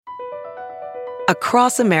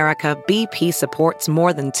Across America, BP supports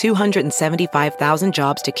more than 275,000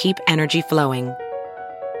 jobs to keep energy flowing.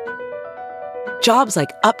 Jobs like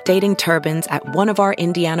updating turbines at one of our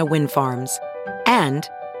Indiana wind farms and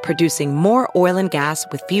producing more oil and gas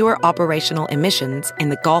with fewer operational emissions in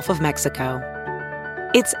the Gulf of Mexico.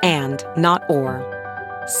 It's and, not or.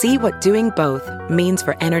 See what doing both means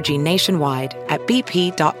for energy nationwide at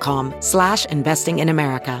bp.com/investing in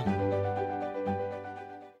America.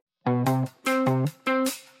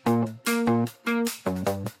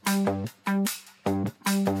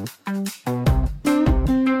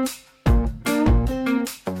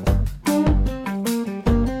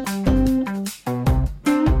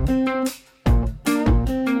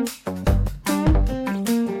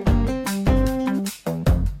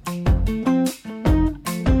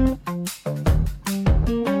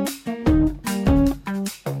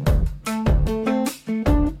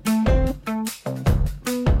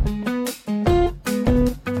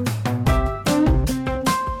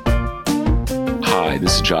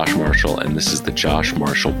 Josh Marshall, and this is the Josh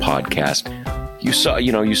Marshall Podcast. You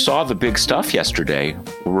saw the big stuff yesterday.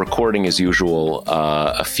 We're recording as usual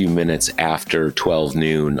a few minutes after 12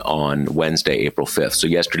 noon on Wednesday, April 5th. So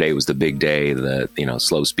yesterday was the big day, the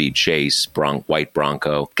slow speed chase, white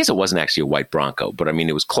Bronco. I guess it wasn't actually a white Bronco, but I mean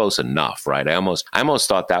it was close enough, right? I almost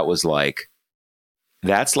thought that was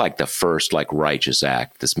that's like the first righteous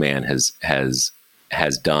act this man has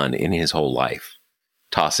done in his whole life,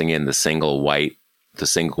 tossing in the single white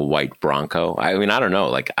Bronco. I mean, I don't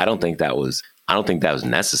know. I don't think that was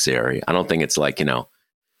necessary. I don't think it's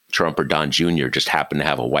Trump or Don Jr. just happened to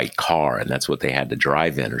have a white car and that's what they had to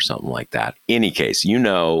drive in or something like that. In any case,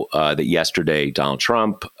 that yesterday Donald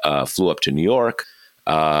Trump flew up to New York,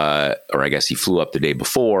 or I guess he flew up the day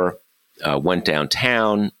before, went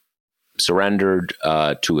downtown, surrendered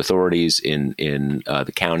to authorities in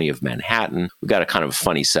the county of Manhattan. We got a kind of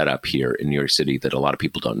funny setup here in New York City that a lot of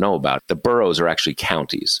people don't know about. The boroughs are actually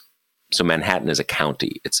counties. So Manhattan is a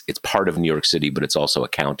county. It's part of New York City, but it's also a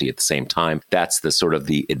county at the same time. That's the sort of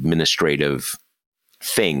the administrative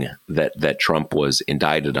thing that Trump was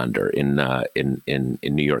indicted under in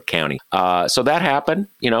New York County. So that happened.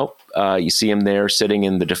 You see him there sitting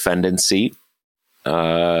in the defendant's seat.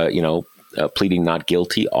 Pleading not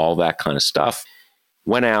guilty, all that kind of stuff.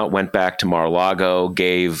 Went back to Mar-a-Lago,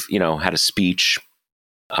 had a speech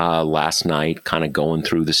last night, kind of going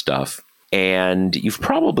through the stuff. And you've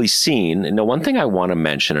probably seen, one thing I want to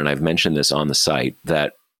mention, and I've mentioned this on the site,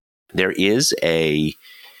 that there is a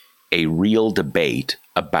real debate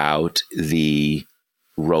about the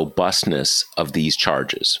robustness of these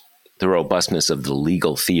charges, the robustness of the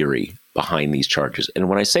legal theory behind these charges. And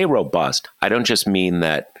when I say robust, I don't just mean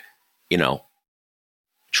that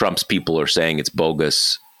Trump's people are saying it's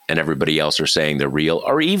bogus and everybody else are saying they're real,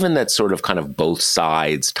 or even that sort of kind of both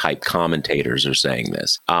sides type commentators are saying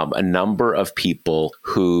this. A number of people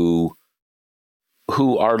who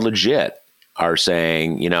are legit are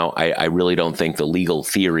saying, I really don't think the legal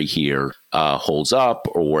theory here holds up,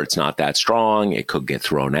 or it's not that strong. It could get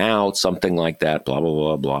thrown out, something like that, blah,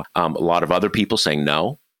 blah, blah, blah. A lot of other people saying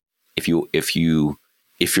no. If you're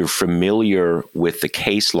familiar with the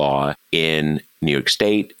case law in New York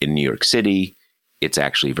State, in New York City, it's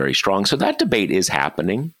actually very strong. So that debate is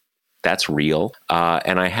happening. That's real.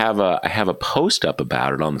 And I have a post up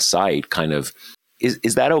about it on the site. Kind of,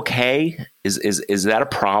 is that okay? Is that a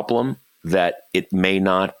problem that it may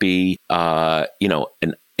not be an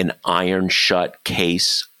iron shut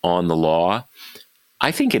case on the law?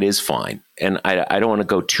 I think it is fine, and I don't want to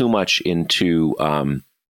go too much into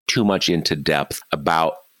depth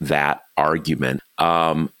about that argument.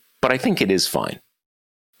 But I think it is fine.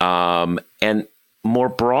 And more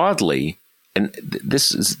broadly, and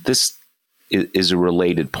this is a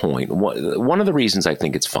related point. One of the reasons I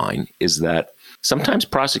think it's fine is that sometimes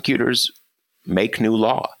prosecutors make new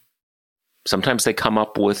law. Sometimes they come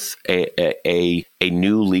up with a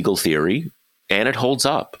new legal theory and it holds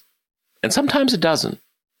up. And sometimes it doesn't.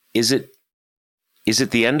 Is it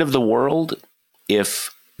the end of the world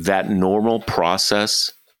if that normal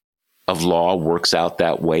process of law works out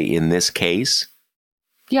that way in this case?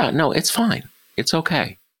 Yeah, no, it's fine. It's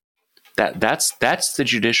okay. That's the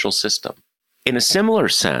judicial system. In a similar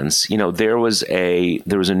sense, there was a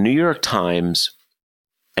New York Times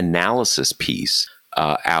analysis piece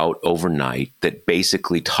out overnight that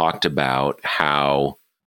basically talked about how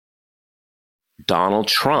Donald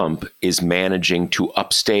Trump is managing to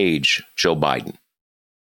upstage Joe Biden.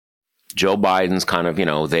 Joe Biden's kind of,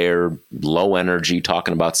 they're low energy,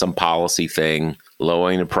 talking about some policy thing,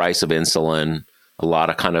 lowering the price of insulin, a lot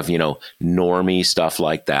of kind of, normie stuff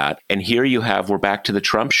like that. And here we're back to the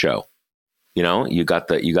Trump show. You know, you got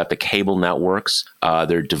the cable networks.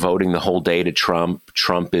 They're devoting the whole day to Trump.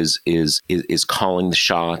 Trump is calling the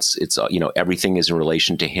shots. It's everything is in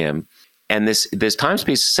relation to him. And this Times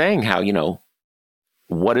piece is saying how,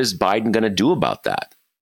 what is Biden going to do about that?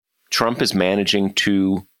 Trump is managing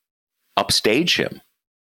to upstage him.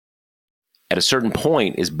 At a certain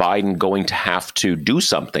point, is Biden going to have to do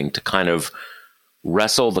something to kind of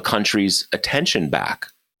wrestle the country's attention back?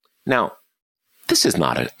 Now, this is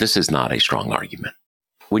not a strong argument.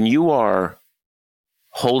 When you are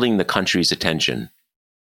holding the country's attention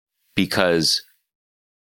because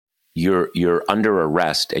you're under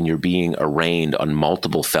arrest and you're being arraigned on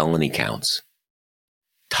multiple felony counts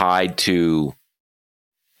tied to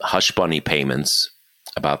hush money payments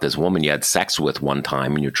about this woman you had sex with one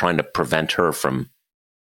time, and you're trying to prevent her from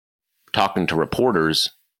talking to reporters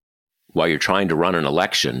while you're trying to run an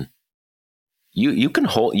election, you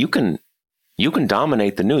can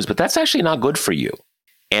dominate the news, but that's actually not good for you.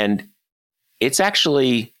 And it's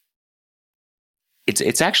actually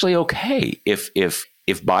okay if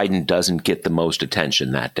Biden doesn't get the most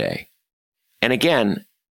attention that day. And again,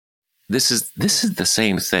 this is the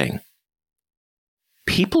same thing.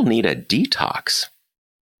 People need a detox.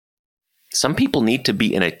 Some people need to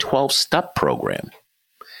be in a 12-step program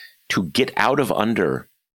to get out of under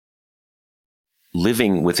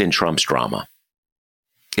living within Trump's drama.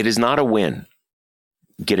 It is not a win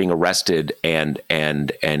getting arrested and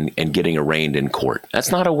getting arraigned in court.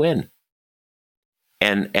 That's not a win.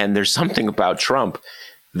 And there's something about Trump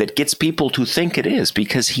that gets people to think it is,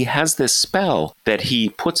 because he has this spell that he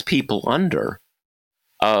puts people under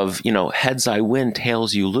of, heads I win,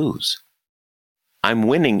 tails you lose. I'm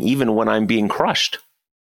winning even when I'm being crushed.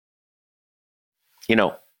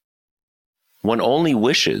 One only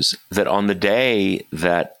wishes that on the day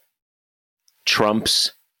that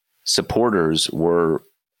Trump's supporters were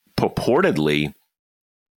purportedly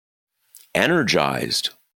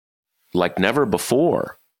energized like never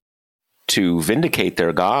before to vindicate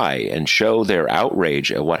their guy and show their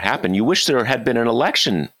outrage at what happened. You wish there had been an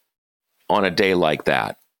election on a day like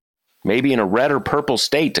that, maybe in a red or purple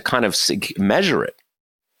state, to kind of measure it.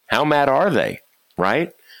 How mad are they,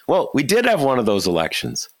 right? Well, we did have one of those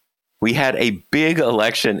elections. We had a big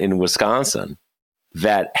election in Wisconsin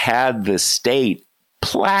that had the state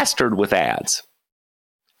plastered with ads.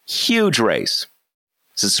 Huge race.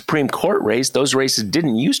 It's a Supreme Court race. Those races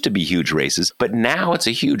didn't used to be huge races, but now it's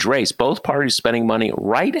a huge race. Both parties spending money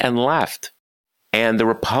right and left. And the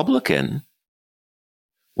Republican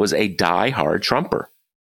was a diehard Trumper.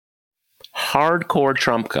 Hardcore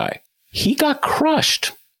Trump guy. He got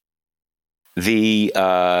crushed. The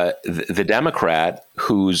Democrat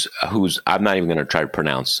who's I'm not even going to try to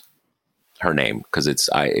pronounce her name because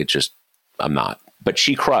I'm not. But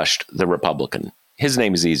she crushed the Republican. His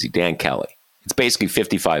name is easy, Dan Kelly. It's basically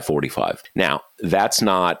 55-45. Now, that's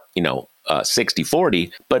not,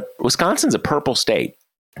 60-40, but Wisconsin's a purple state.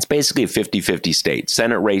 It's basically a 50-50 state.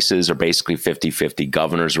 Senate races are basically 50-50.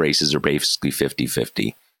 Governor's races are basically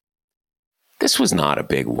 50-50. This was not a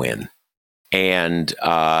big win. And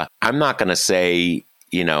I'm not going to say,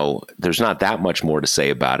 there's not that much more to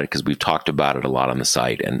say about it because we've talked about it a lot on the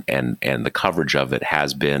site, and the coverage of it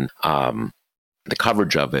has been,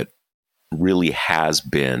 really has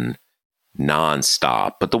been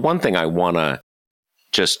nonstop. But the one thing I want to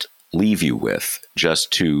just leave you with,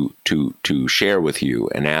 just to share with you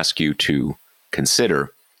and ask you to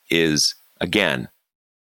consider is, again,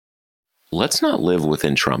 let's not live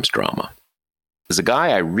within Trump's drama. There's a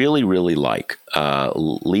guy I really, really like,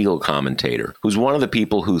 legal commentator, who's one of the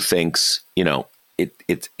people who thinks,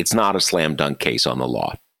 it's not a slam dunk case on the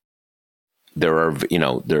law.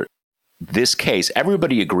 This case,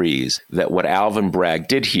 everybody agrees that what Alvin Bragg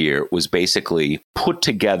did here was basically put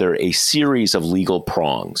together a series of legal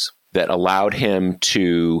prongs that allowed him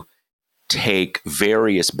to take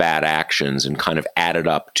various bad actions and kind of add it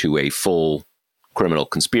up to a full criminal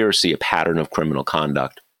conspiracy, a pattern of criminal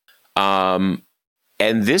conduct. And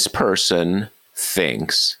this person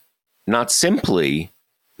thinks not simply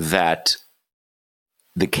that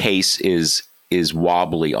the case is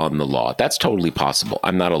wobbly on the law. That's totally possible.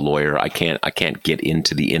 I'm not a lawyer. I can't get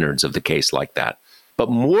into the innards of the case like that. But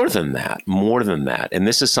more than that, and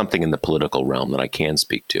this is something in the political realm that I can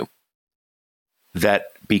speak to, that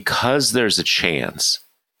because there's a chance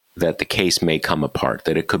that the case may come apart,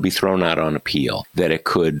 that it could be thrown out on appeal, that it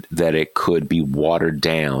could be watered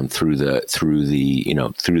down through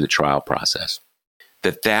the trial process,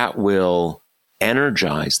 that will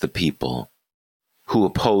energize the people who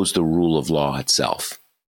oppose the rule of law itself.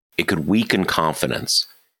 It could weaken confidence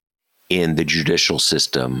in the judicial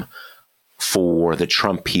system for the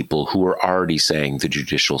Trump people who are already saying the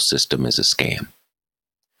judicial system is a scam.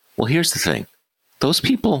 Well, here's the thing. Those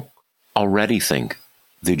people already think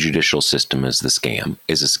the judicial system is a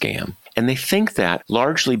scam. And they think that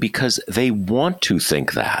largely because they want to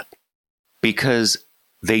think that, because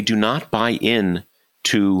they do not buy in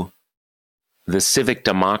to the civic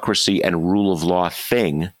democracy and rule of law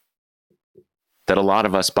thing that a lot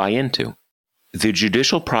of us buy into. The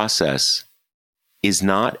judicial process is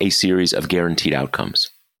not a series of guaranteed outcomes.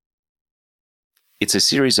 It's a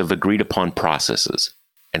series of agreed upon processes.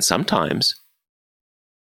 And sometimes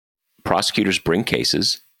prosecutors bring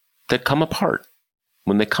cases that come apart.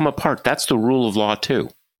 When they come apart, that's the rule of law too.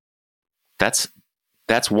 That's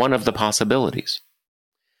one of the possibilities.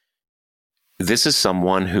 This is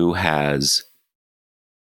someone who has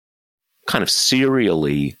kind of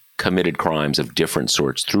serially committed crimes of different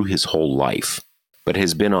sorts through his whole life, but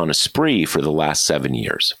has been on a spree for the last 7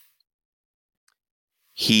 years.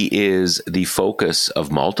 He is the focus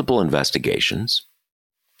of multiple investigations.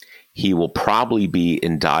 He will probably be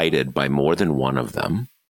indicted by more than one of them.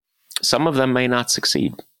 Some of them may not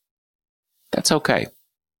succeed. That's okay.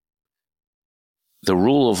 The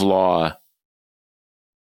rule of law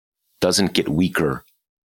doesn't get weaker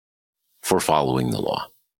for following the law.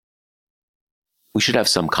 We should have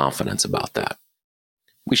some confidence about that.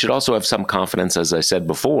 We should also have some confidence, as I said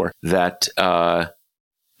before, that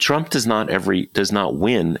Trump does not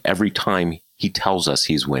win every time he tells us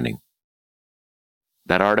he's winning.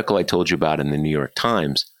 That article I told you about in the New York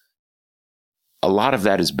Times, a lot of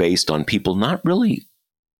that is based on people not really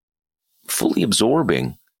fully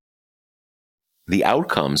absorbing the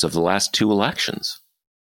outcomes of the last 2 elections.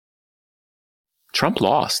 Trump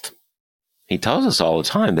lost. He tells us all the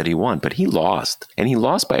time that he won, but he lost. And he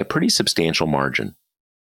lost by a pretty substantial margin.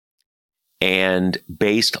 And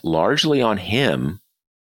based largely on him,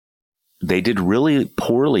 they did really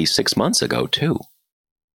poorly 6 months ago, too.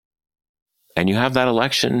 And you have that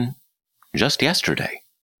election just yesterday.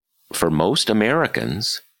 For most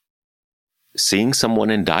Americans, seeing someone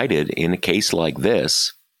indicted in a case like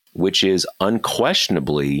this, which is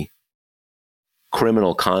unquestionably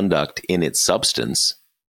criminal conduct in its substance,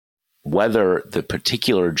 whether the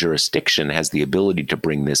particular jurisdiction has the ability to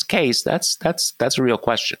bring this case, that's a real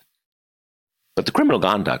question. But the criminal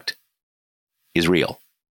conduct is real.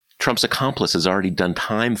 Trump's accomplice has already done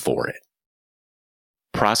time for it,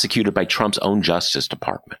 prosecuted by Trump's own Justice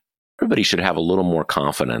Department. Everybody should have a little more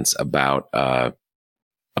confidence about the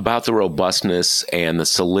robustness and the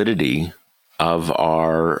solidity of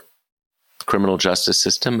our criminal justice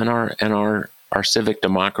system and our civic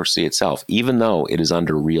democracy itself, even though it is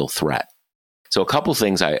under real threat. So a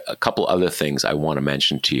couple other things I want to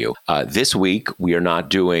mention to you. This week, we are not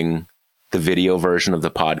doing the video version of the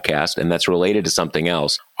podcast, and that's related to something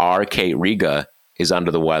else. Our Kate Riga is under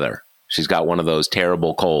the weather. She's got one of those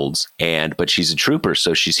terrible colds, but she's a trooper,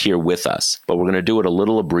 so she's here with us. But we're going to do it a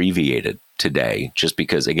little abbreviated today, just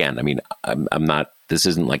because, again, I mean, I'm not. This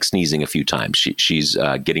isn't like sneezing a few times. She's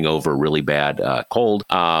getting over a really bad cold,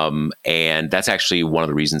 and that's actually one of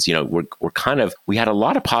the reasons. You know, we had a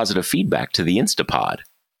lot of positive feedback to the Instapod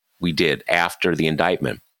we did after the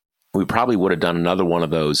indictment. We probably would have done another one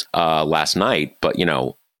of those last night, but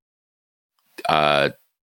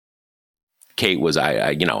Kate was,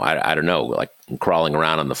 I don't know, like crawling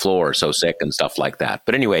around on the floor, so sick and stuff like that.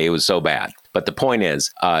 But anyway, it was so bad. But the point is,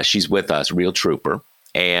 she's with us, real trooper.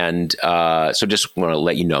 And so just want to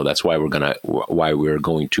let you know, that's why we're going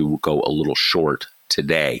to go a little short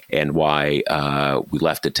today, and why we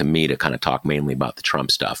left it to me to kind of talk mainly about the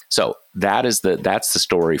Trump stuff. So that's the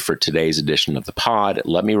story for today's edition of the pod.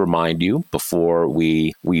 Let me remind you before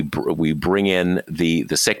we bring in the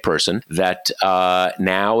sick person that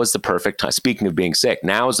now is the perfect time. Speaking of being sick,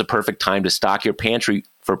 now is the perfect time to stock your pantry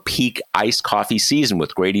for peak iced coffee season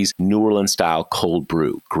with Grady's New Orleans style cold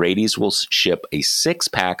brew. Grady's will ship a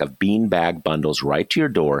 6-pack of beanbag bundles right to your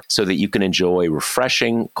door so that you can enjoy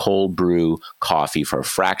refreshing cold brew coffee for a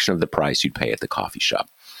fraction of the price you'd pay at the coffee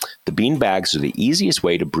shop. The bean bags are the easiest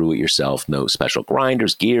way to brew it yourself. No special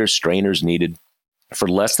grinders, gears, strainers needed. For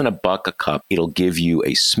less than $1 a cup, it'll give you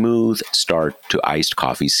a smooth start to iced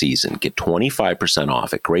coffee season. Get 25%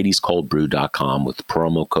 off at Grady'sColdBrew.com with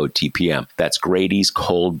promo code TPM. That's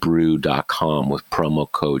Grady'sColdBrew.com with promo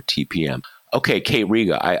code TPM. Okay, Kate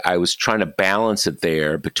Riga, I was trying to balance it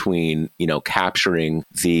there between, capturing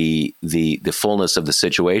the fullness of the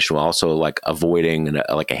situation while also like avoiding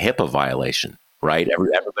a HIPAA violation. right?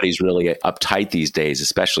 Everybody's really uptight these days,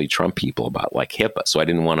 especially Trump people, about like HIPAA. So I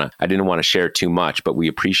didn't want to share too much, but we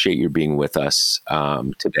appreciate you being with us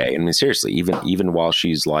today. I mean, seriously, even while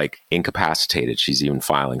she's like incapacitated, she's even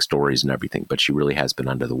filing stories and everything, but she really has been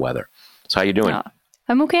under the weather. So how you doing?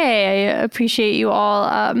 I'm okay. I appreciate you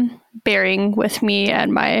all bearing with me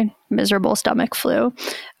and my miserable stomach flu,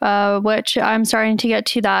 which I'm starting to get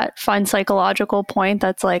to that fun psychological point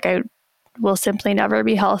that's like, I will simply never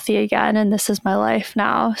be healthy again. And this is my life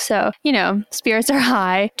now. So, spirits are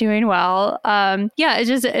high, doing well.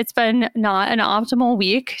 It's been not an optimal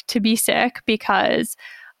week to be sick because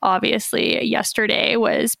obviously yesterday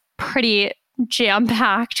was pretty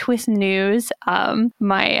jam-packed with news.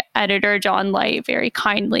 My editor, John Light, very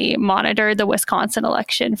kindly monitored the Wisconsin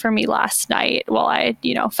election for me last night while I,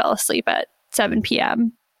 fell asleep at 7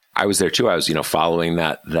 p.m. I was there too. I was, following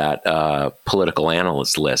that political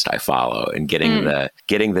analyst list I follow and getting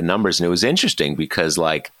the numbers. And it was interesting because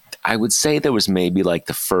like, I would say there was maybe like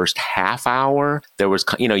the first half hour, there was,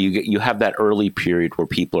 you have that early period where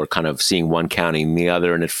people are kind of seeing one county and the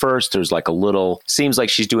other. And at first there's like a little, seems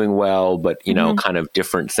like she's doing well, but, kind of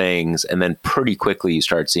different things. And then pretty quickly you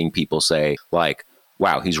start seeing people say like,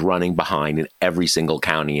 wow, he's running behind in every single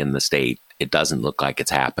county in the state. It doesn't look like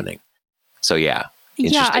it's happening. So yeah.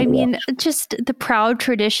 Yeah, I mean, just the proud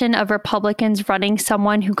tradition of Republicans running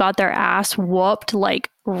someone who got their ass whooped like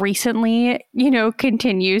recently,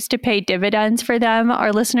 continues to pay dividends for them.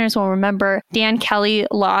 Our listeners will remember Dan Kelly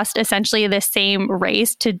lost essentially the same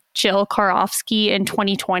race to Jill Karofsky in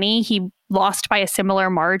 2020. He lost by a similar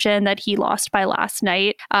margin that he lost by last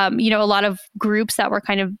night. A lot of groups that were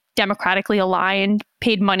kind of democratically aligned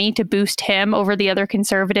paid money to boost him over the other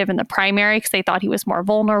conservative in the primary because they thought he was more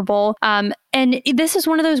vulnerable. And this is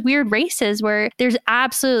one of those weird races where there's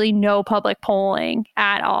absolutely no public polling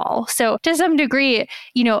at all. So to some degree,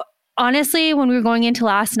 honestly, when we were going into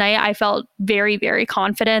last night, I felt very, very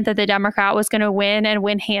confident that the Democrat was going to win and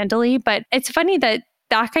win handily. But it's funny that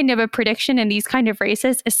kind of a prediction in these kind of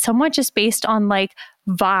races is somewhat just based on like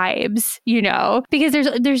vibes, because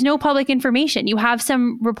there's no public information. You have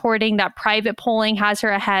some reporting that private polling has her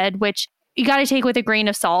ahead, which you got to take with a grain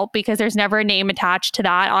of salt because there's never a name attached to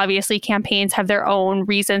that. Obviously, campaigns have their own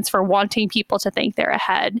reasons for wanting people to think they're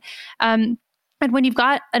ahead. And when you've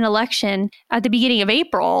got an election at the beginning of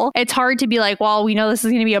April, it's hard to be like, well, we know this is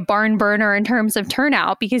going to be a barn burner in terms of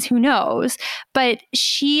turnout because who knows? But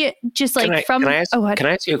she just like can I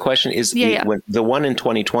ask you a question? Is the one in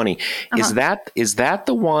 2020, is that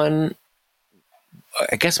the one,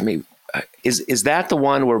 I guess maybe, is that the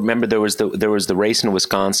one where, remember there was the race in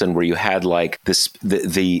Wisconsin where you had like the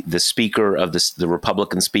speaker of the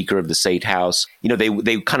Republican speaker of the state house,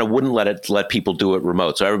 they kind of wouldn't let people do it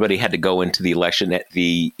remote. So everybody had to go into the election at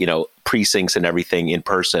the, precincts and everything in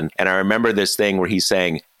person. And I remember this thing where he's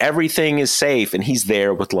saying everything is safe. And he's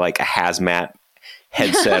there with like a hazmat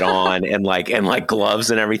headset on and like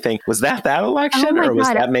gloves and everything. Was that election or was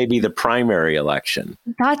that maybe the primary election?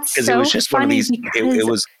 That's because it was just one of these. It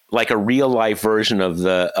was like a real life version of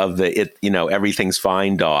the everything's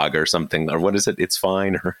fine dog or something, or what is it? It's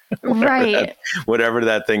fine or whatever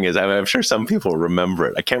that thing is. I'm sure some people remember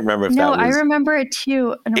it. I can't remember if that was. No, I remember it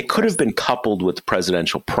too. It could have been coupled with the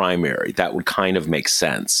presidential primary. That would kind of make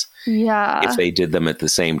sense. Yeah, if they did them at the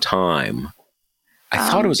same time. I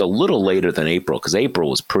thought it was a little later than April because April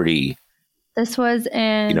was pretty. This was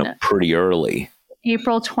in pretty early.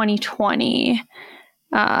 April 2020.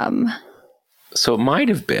 So it might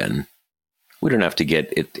have been. We don't have to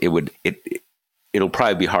get it. It'll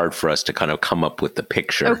probably be hard for us to kind of come up with the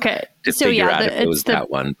picture. Okay, to figure out if it was that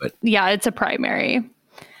one, but it's a primary.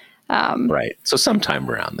 Right. So sometime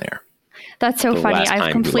around there. That's so funny.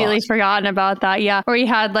 I've completely forgotten about that. Yeah, where you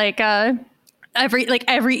had like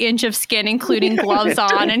every inch of skin, including gloves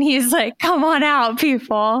on. And he's like, come on out,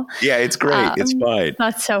 people. Yeah, it's great. It's fine.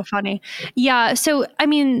 That's so funny. Yeah. So, I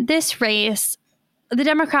mean, this race, the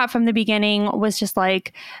Democrat from the beginning was just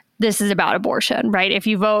like, this is about abortion, right? If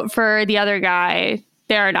you vote for the other guy,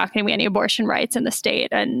 there are not going to be any abortion rights in the state.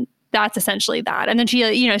 And that's essentially that. And then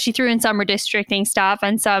she threw in some redistricting stuff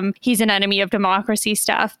and some he's an enemy of democracy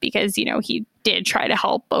stuff because, he did try to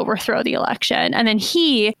help overthrow the election. And then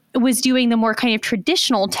he was doing the more kind of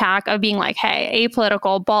traditional tack of being like, hey,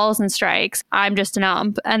 apolitical, balls and strikes, I'm just an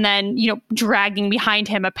ump. And then, dragging behind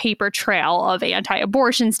him a paper trail of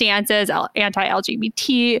anti-abortion stances,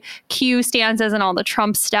 anti-LGBTQ stances, and all the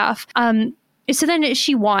Trump stuff. So then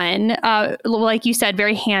she won, like you said,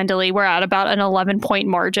 very handily. We're at about an 11-point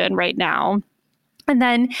margin right now. And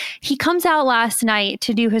then he comes out last night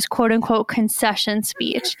to do his quote unquote concession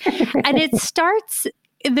speech. And it starts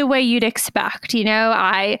the way you'd expect. You know,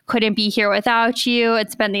 I couldn't be here without you.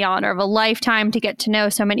 It's been the honor of a lifetime to get to know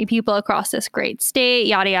so many people across this great state,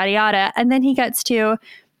 yada, yada, yada. And then he gets to,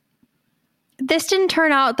 this didn't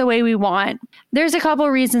turn out the way we want. There's a couple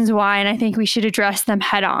reasons why, and I think we should address them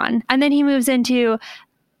head on. And then he moves into,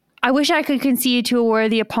 I wish I could concede to a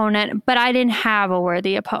worthy opponent, but I didn't have a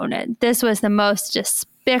worthy opponent. This was the most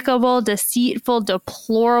despicable, deceitful,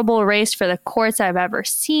 deplorable race for the courts I've ever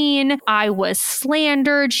seen. I was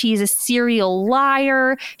slandered. She's a serial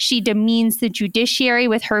liar. She demeans the judiciary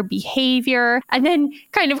with her behavior. And then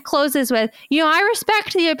kind of closes with, I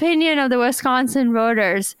respect the opinion of the Wisconsin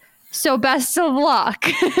voters. So best of luck.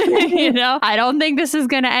 I don't think this is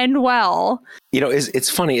going to end well. It's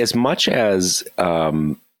funny, as much as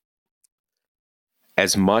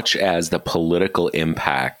the political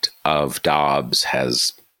impact of Dobbs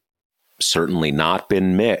has certainly not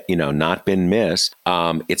been missed,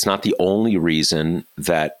 it's not the only reason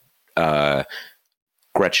that Gretchen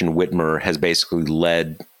Whitmer has basically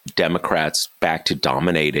led Democrats back to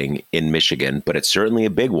dominating in Michigan, but it's certainly a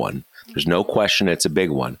big one. There's no question it's a big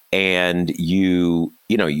one. And you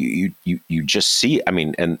just see,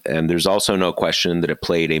 and there's also no question that it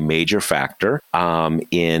played a major factor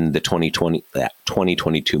in the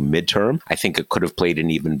 2022 midterm. I think it could have played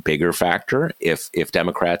an even bigger factor if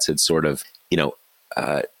Democrats had sort of,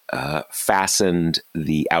 fastened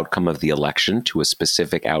the outcome of the election to a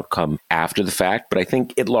specific outcome after the fact. But I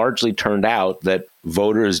think it largely turned out that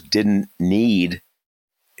voters didn't need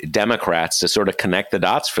Democrats to sort of connect the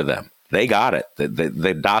dots for them. They got it.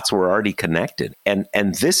 The dots were already connected. And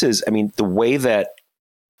this is, the way that,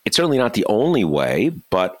 it's certainly not the only way,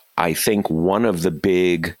 but I think one of the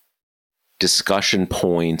big discussion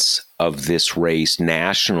points of this race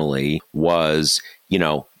nationally was,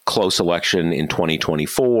 close election in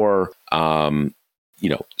 2024.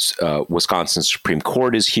 Wisconsin Supreme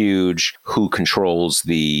Court is huge. Who controls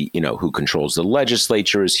the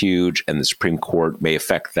legislature is huge, and the Supreme Court may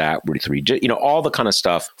affect that. All the kind of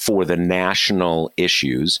stuff for the national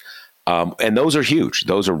issues, and those are huge.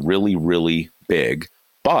 Those are really, really big.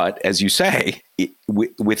 But as you say,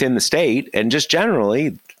 within the state and just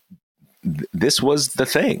generally, this was the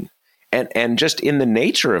thing, and just in the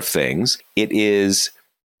nature of things, it is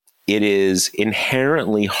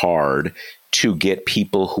inherently hard to get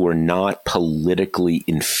people who are not politically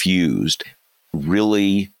infused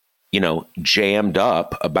really, jammed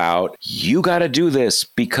up about, you got to do this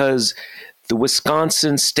because the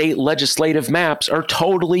Wisconsin state legislative maps are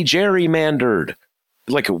totally gerrymandered.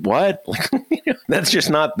 Like, what? That's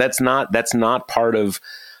not part of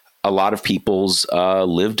a lot of people's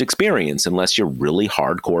lived experience unless you're really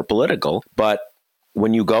hardcore political. But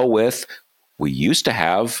when you go with, we used to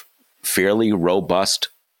have fairly robust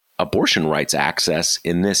abortion rights access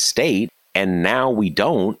in this state, and now we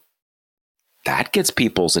don't, that gets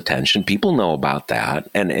people's attention. People know about that.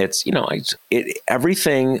 And it's,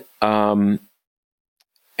 everything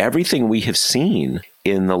we have seen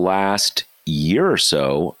in the last year or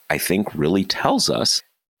so, I think really tells us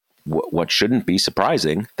what shouldn't be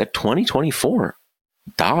surprising, that 2024,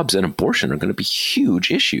 Dobbs and abortion are going to be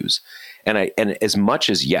huge issues. And as much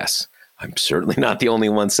as, yes, I'm certainly not the only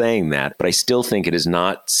one saying that, but I still think it is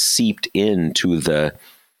not seeped into the,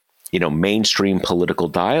 mainstream political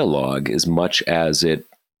dialogue as much as it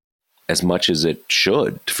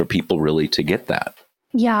should, for people really to get that.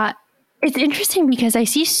 Yeah. It's interesting because I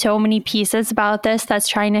see so many pieces about this that's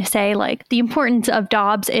trying to say, like, the importance of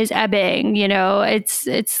Dobbs is ebbing,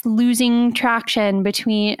 it's losing traction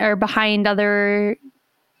behind other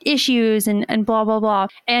issues and blah, blah, blah.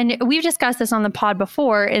 And we've discussed this on the pod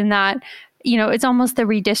before, in that, it's almost the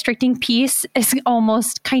redistricting piece is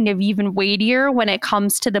almost kind of even weightier when it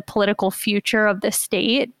comes to the political future of the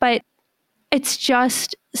state. But it's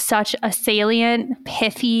just such a salient,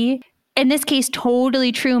 pithy, in this case,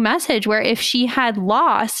 totally true message, where if she had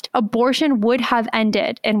lost, abortion would have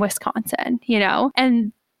ended in Wisconsin,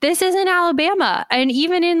 and this isn't Alabama. And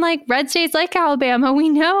even in red states like Alabama, we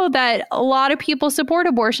know that a lot of people support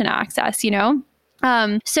abortion access,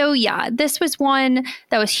 So yeah, this was one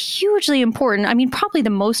that was hugely important. Probably the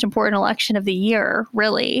most important election of the year,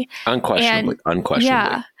 really. Unquestionably.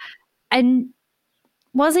 Yeah. And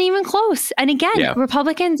wasn't even close. And again,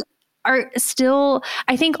 Republicans are still,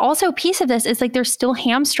 I think also a piece of this is they're still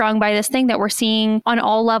hamstrung by this thing that we're seeing on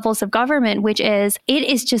all levels of government, which is it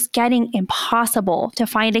is just getting impossible to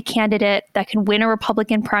find a candidate that can win a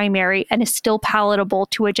Republican primary and is still palatable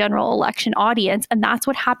to a general election audience. And that's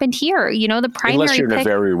what happened here. The primary, unless you're in a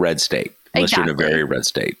very red state.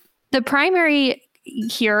 The primary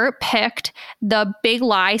here picked the big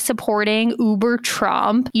lie supporting Uber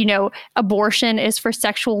Trump, abortion is for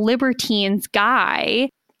sexual libertines guy.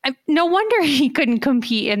 No wonder he couldn't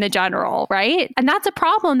compete in the general, right? And that's a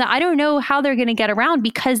problem that I don't know how they're going to get around,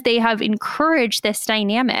 because they have encouraged this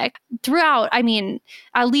dynamic throughout,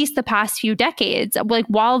 at least the past few decades. Like,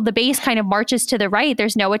 while the base kind of marches to the right,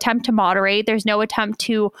 there's no attempt to moderate. There's no attempt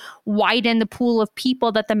to widen the pool of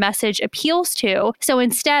people that the message appeals to. So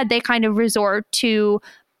instead, they kind of resort to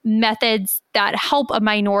methods that help a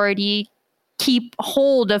minority keep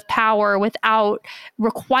hold of power without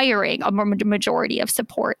requiring a majority of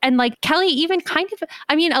support. And like Kelly even kind of,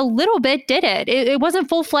 a little bit did it. It wasn't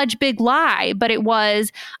full-fledged big lie, but it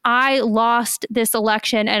was, I lost this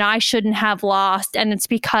election and I shouldn't have lost. And it's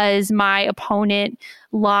because my opponent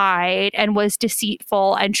lied and was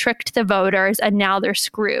deceitful and tricked the voters, and now they're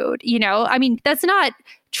screwed. That's not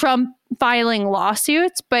Trump filing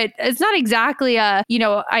lawsuits, but it's not exactly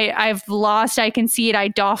I've lost, I concede, I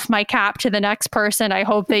doff my cap to the next person. I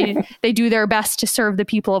hope they do their best to serve the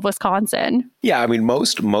people of Wisconsin. Yeah,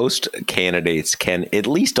 most candidates can, at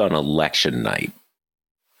least on election night,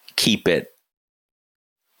 keep it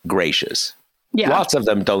gracious. Yeah. Lots of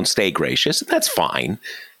them don't stay gracious, and that's fine.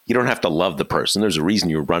 You don't have to love the person. There's a reason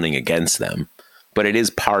you're running against them, but it is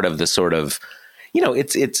part of the sort of,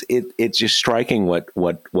 it's just striking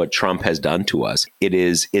what Trump has done to us.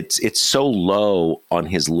 It's so low on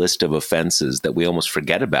his list of offenses that we almost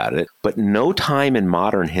forget about it. But no time in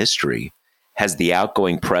modern history has the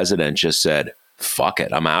outgoing president just said, "Fuck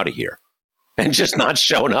it, I'm out of here," and just not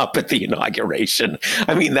shown up at the inauguration.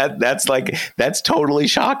 That's totally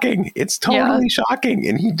shocking. It's totally shocking,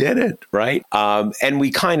 and he did it, right? And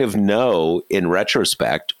we kind of know in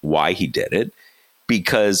retrospect why he did it,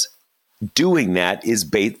 because doing that is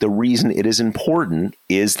the reason it is important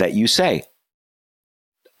is that you say,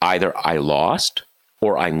 either I lost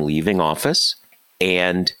or I'm leaving office,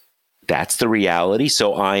 and that's the reality.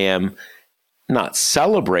 So I am not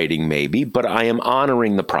celebrating maybe, but I am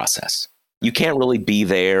honoring the process. You can't really be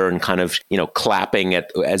there and kind of, clapping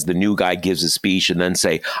as the new guy gives a speech and then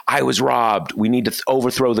say, "I was robbed. We need to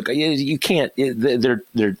overthrow the guy." You can't.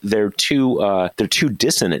 They're too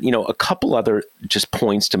dissonant. A couple other just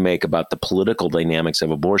points to make about the political dynamics of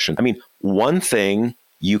abortion. One thing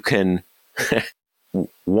you can,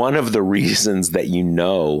 one of the reasons that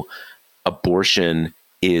abortion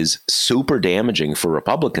is super damaging for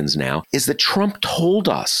Republicans now is that Trump told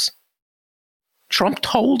us. Trump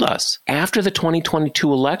told us after the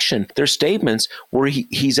 2022 election, their statements where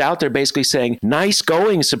he's out there basically saying, "Nice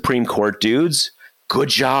going, Supreme Court dudes. Good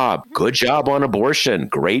job. Good job on abortion.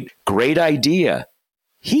 Great idea."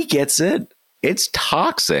 He gets it. It's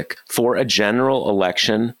toxic for a general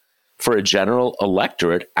election, for a general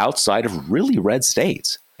electorate outside of really red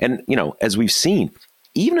states. And, as we've seen,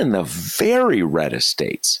 even in the very reddest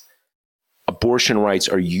states, abortion rights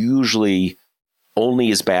are usually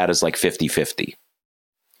only as bad as like 50-50.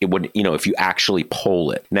 It would, if you actually poll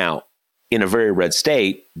it. Now, in a very red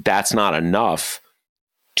state, that's not enough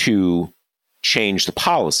to change the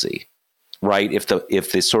policy, right? If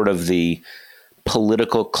the sort of the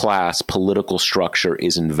political class, political structure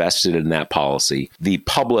is invested in that policy, the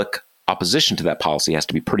public opposition to that policy has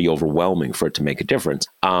to be pretty overwhelming for it to make a difference.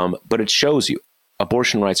 But it shows you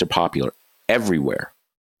abortion rights are popular everywhere,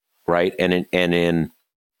 right? And in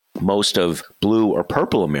most of blue or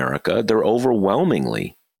purple America, they're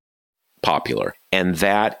overwhelmingly popular. And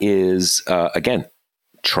that is, again,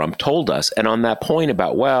 Trump told us. And on that point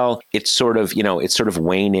about, it's sort of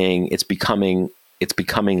waning, it's becoming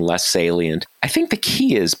less salient. I think the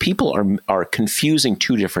key is people are confusing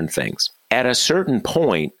two different things. At a certain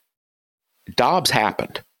point, Dobbs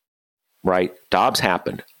happened, right? Dobbs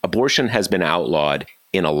happened. Abortion has been outlawed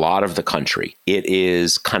in a lot of the country. It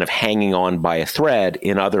is kind of hanging on by a thread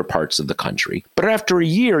in other parts of the country. But after a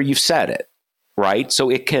year, you've said it, right? So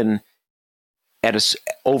it can,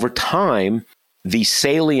 over time, the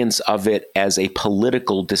salience of it as a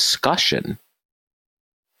political discussion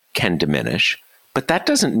can diminish, but that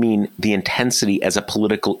doesn't mean the intensity as a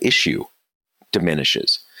political issue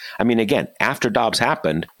diminishes. Again, after Dobbs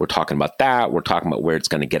happened, we're talking about that. We're talking about where it's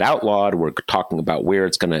going to get outlawed. We're talking about where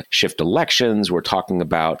it's going to shift elections. We're talking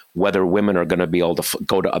about whether women are going to be able to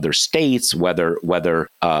go to other states, whether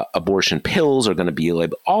abortion pills are going to be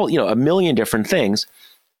labeled, a million different things.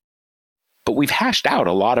 But we've hashed out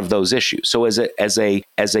a lot of those issues. So as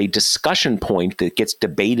a discussion point that gets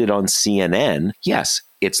debated on CNN, yes,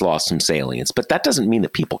 it's lost some salience, but that doesn't mean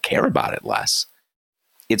that people care about it less.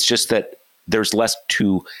 It's just that there's less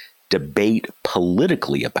to debate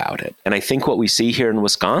politically about it. And I think what we see here in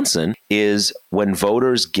Wisconsin is when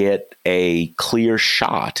voters get a clear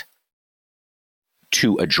shot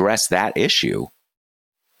to address that issue,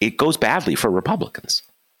 it goes badly for Republicans,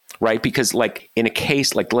 right? Because like in a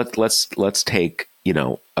case like let's take,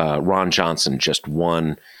 Ron Johnson just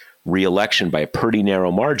won re-election by a pretty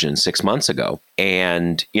narrow margin 6 months ago.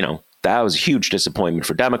 And, that was a huge disappointment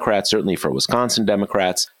for Democrats, certainly for Wisconsin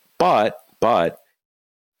Democrats. But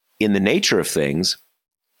in the nature of things,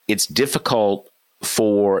 it's difficult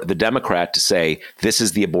for the Democrat to say, this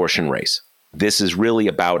is the abortion race. This is really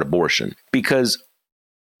about abortion. Because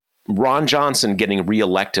Ron Johnson getting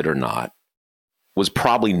reelected or not was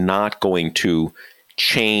probably not going to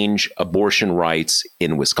change abortion rights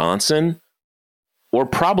in Wisconsin or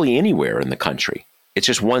probably anywhere in the country. It's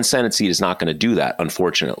just one Senate seat is not going to do that,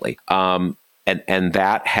 unfortunately. And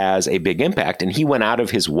that has a big impact. And he went out of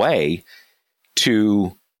his way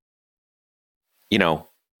to,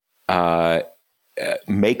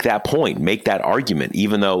 make that point, make that argument,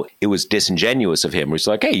 even though it was disingenuous of him. Where he's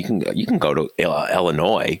like, hey, you can go to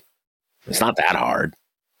Illinois. It's not that hard.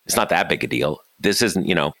 It's not that big a deal. This isn't,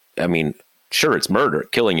 sure, it's murder,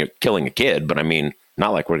 killing a kid, but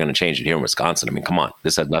not like we're going to change it here in Wisconsin. Come on,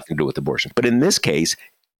 this had nothing to do with abortion. But in this case,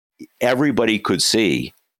 everybody could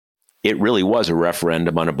see it really was a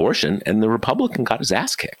referendum on abortion, and the Republican got his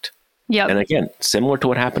ass kicked. Yep. And again, similar to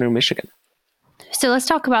what happened in Michigan. So let's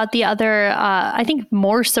talk about the other, I think,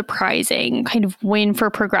 more surprising kind of win for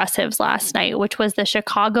progressives last night, which was the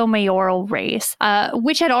Chicago mayoral race,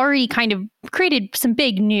 which had already kind of created some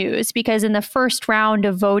big news because in the first round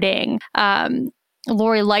of voting,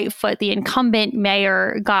 Lori Lightfoot, the incumbent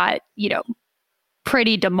mayor, got,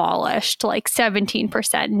 pretty demolished, like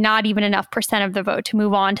 17%, not even enough percent of the vote to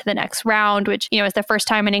move on to the next round, which, is the first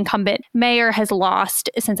time an incumbent mayor has lost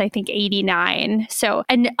since I think 89. So,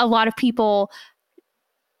 and a lot of people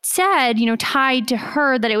said, tied to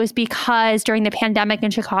her that it was because during the pandemic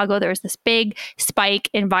in Chicago, there was this big spike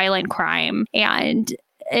in violent crime and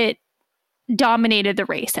it dominated the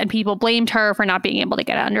race and people blamed her for not being able to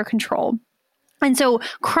get it under control. And so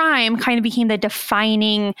crime kind of became the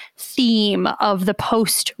defining theme of the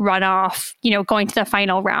post-runoff, going to the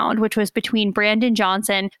final round, which was between Brandon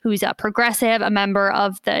Johnson, who's a progressive, a member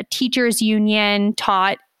of the teachers union,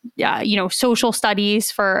 taught social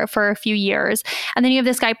studies for a few years. And then you have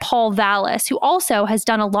this guy, Paul Vallis, who also has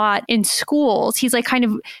done a lot in schools. He's like kind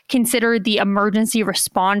of considered the emergency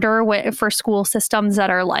responder for school systems that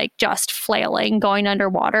are like just flailing, going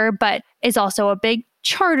underwater, but is also a big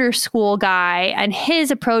charter school guy. And his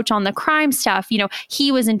approach on the crime stuff,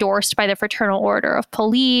 he was endorsed by the Fraternal Order of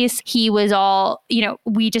Police. He was all,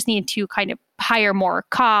 we just need to kind of hire more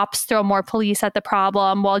cops, throw more police at the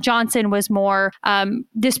problem. While Johnson was more,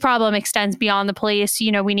 this problem extends beyond the police.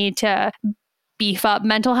 We need to beef up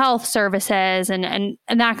mental health services and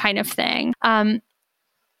that kind of thing. And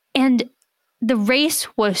the race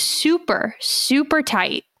was super, super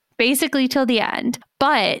tight, basically till the end.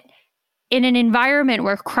 But in an environment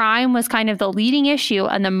where crime was kind of the leading issue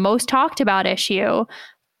and the most talked about issue,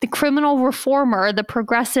 the criminal reformer, the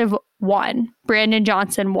progressive, won. Brandon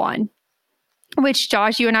Johnson won. Which,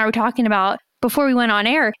 Josh, you and I were talking about before we went on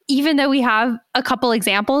air. Even though we have a couple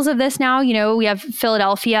examples of this now, we have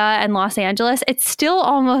Philadelphia and Los Angeles, it's still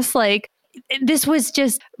almost like this was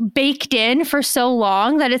just baked in for so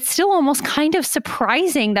long that it's still almost kind of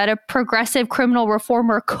surprising that a progressive criminal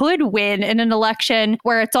reformer could win in an election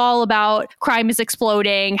where it's all about crime is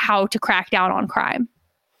exploding, how to crack down on crime.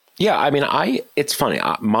 Yeah, it's funny.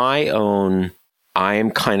 I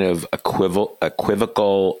am kind of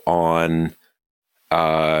equivocal on,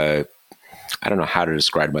 I don't know how to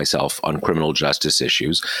describe myself on criminal justice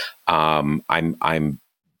issues. I'm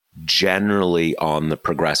generally on the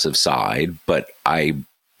progressive side, but I'm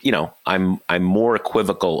more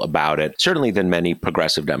equivocal about it, certainly than many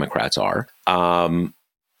progressive Democrats are.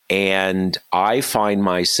 And I find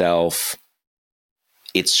myself,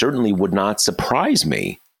 it certainly would not surprise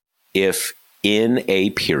me if in a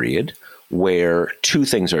period where two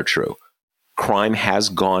things are true, crime has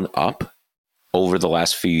gone up over the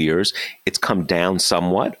last few years. It's come down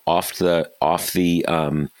somewhat off the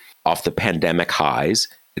pandemic highs.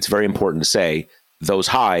 It's very important to say those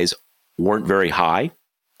highs weren't very high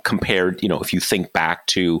compared, if you think back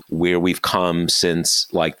to where we've come since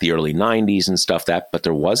like the early 90s and stuff but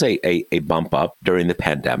there was a bump up during the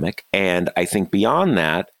pandemic. And I think beyond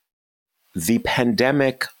that, the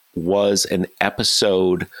pandemic was an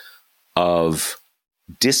episode of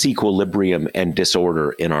disequilibrium and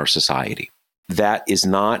disorder in our society. That is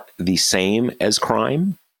not the same as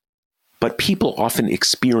crime, but people often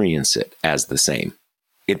experience it as the same.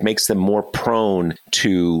 It makes them more prone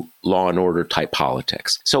to law and order type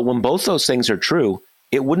politics. So when both those things are true,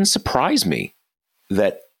 it wouldn't surprise me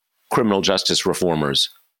that criminal justice reformers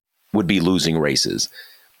would be losing races.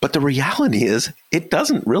 But the reality is, it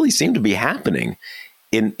doesn't really seem to be happening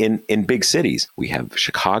in big cities. We have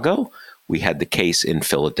Chicago. We had the case in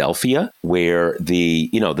Philadelphia where the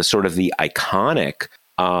sort of the iconic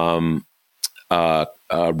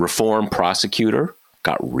reform prosecutor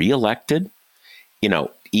got reelected.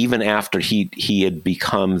 Even after he had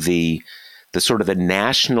become the sort of the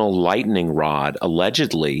national lightning rod,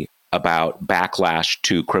 allegedly, about backlash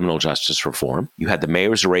to criminal justice reform. You had the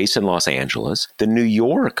mayor's race in Los Angeles. The New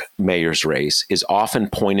York mayor's race is often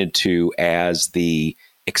pointed to as the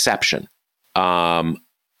exception. And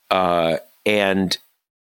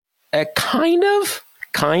kind of,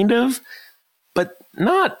 but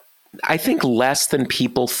not, I think, less than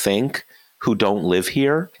people think who don't live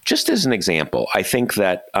here. Just as an example, I think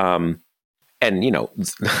that, the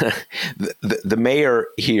mayor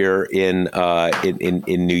here in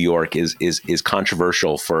New York is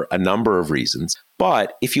controversial for a number of reasons.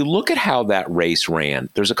 But if you look at how that race ran,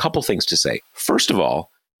 there's a couple things to say. First of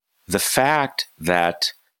all, the fact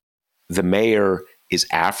that the mayor is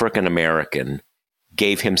African American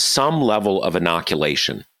gave him some level of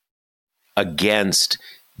inoculation against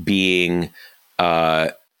being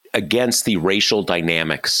against the racial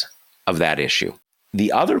dynamics of that issue.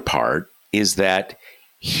 The other part is that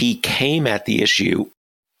he came at the issue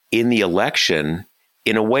in the election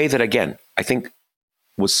in a way that, again, I think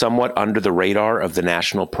was somewhat under the radar of the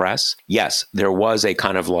national press. Yes, there was a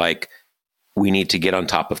kind of like, we need to get on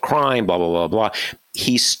top of crime, blah, blah, blah, blah.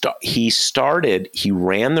 He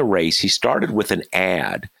ran the race. He started with an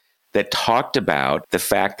ad that talked about the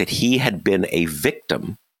fact that he had been a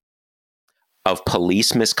victim of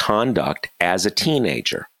police misconduct as a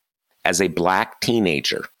teenager, as a Black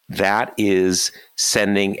teenager. That is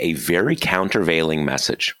sending a very countervailing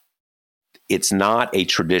message. It's not a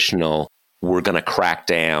traditional, we're going to crack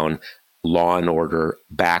down, law and order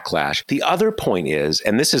backlash. The other point is,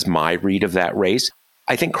 and this is my read of that race,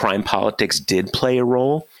 I think crime politics did play a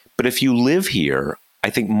role. But if you live here, I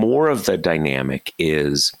think more of the dynamic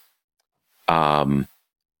is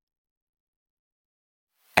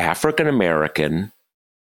African American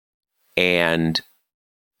and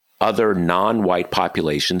other non-white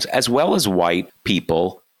populations, as well as white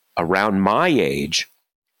people around my age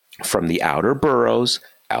from the outer boroughs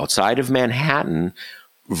outside of Manhattan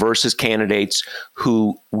versus candidates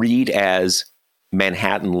who read as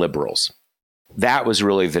Manhattan liberals. That was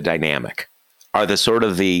really the dynamic. Are the sort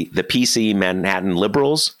of the PC Manhattan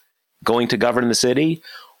liberals going to govern the city?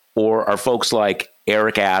 Or are folks like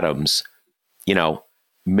Eric Adams,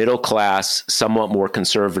 middle class, somewhat more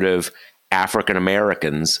conservative African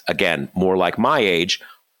Americans, again, more like my age,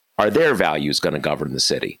 are their values going to govern the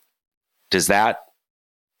city? Does that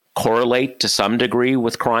correlate to some degree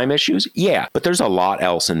with crime issues? Yeah, but there's a lot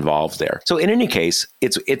else involved there. So in any case,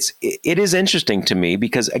 it is interesting to me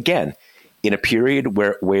because, again, in a period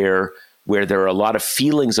where there are a lot of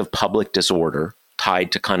feelings of public disorder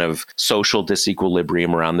tied to kind of social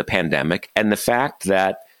disequilibrium around the pandemic, and the fact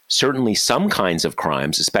that certainly some kinds of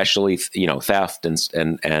crimes, especially theft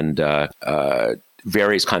and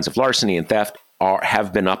various kinds of larceny and theft,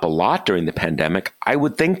 have been up a lot during the pandemic. I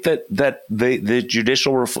would think that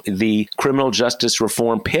the criminal justice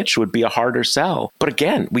reform pitch would be a harder sell. But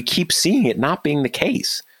again, we keep seeing it not being the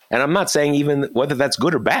case. And I'm not saying even whether that's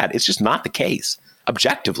good or bad. It's just not the case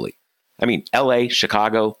objectively. I mean, LA,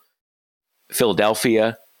 Chicago,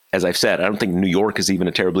 Philadelphia. As I've said, I don't think New York is even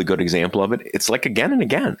a terribly good example of it. It's like again and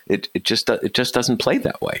again. It just doesn't play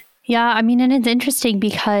that way. Yeah, I mean, and it's interesting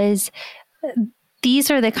because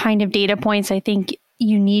these are the kind of data points I think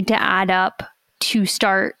you need to add up to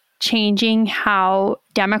start changing how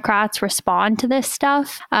Democrats respond to this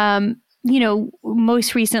stuff.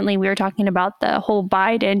 Most recently we were talking about the whole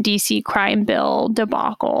Biden DC crime bill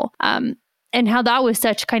debacle. And how that was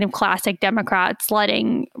such kind of classic Democrats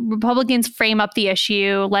letting Republicans frame up the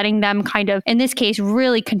issue, letting them kind of, in this case,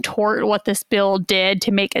 really contort what this bill did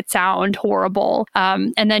to make it sound horrible,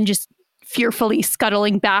 and then just fearfully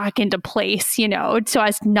scuttling back into place, so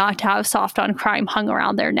as not to have soft on crime hung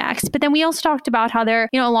around their necks. But then we also talked about how they're,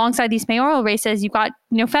 alongside these mayoral races, you've got,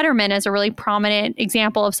 Fetterman as a really prominent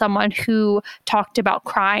example of someone who talked about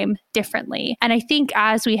crime differently. And I think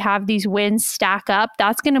as we have these wins stack up,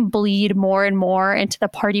 that's going to bleed more and more into the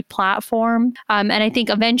party platform. And I think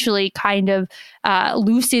eventually kind of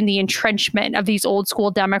loosen the entrenchment of these old school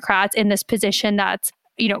Democrats in this position that's,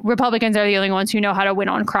 Republicans are the only ones who know how to win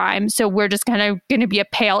on crime. So we're just kind of going to be a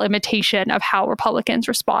pale imitation of how Republicans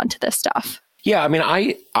respond to this stuff. Yeah, I mean,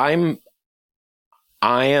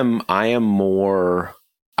 I'm more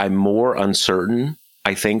uncertain,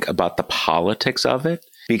 I think, about the politics of it,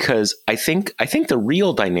 because I think the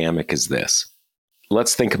real dynamic is this.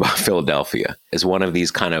 Let's think about Philadelphia as one of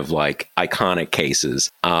these kind of like iconic cases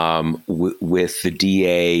with the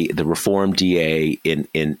DA, the reform DA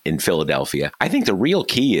in Philadelphia. I think the real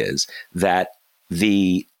key is that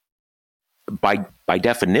by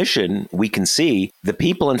definition, we can see the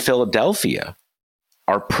people in Philadelphia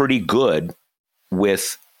are pretty good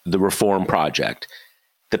with the reform project.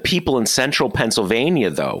 The people in central Pennsylvania,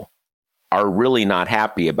 though, are really not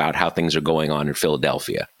happy about how things are going on in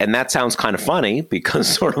Philadelphia. And that sounds kind of funny because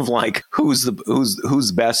sort of like who's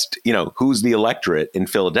best, who's the electorate in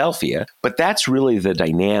Philadelphia. But that's really the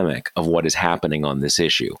dynamic of what is happening on this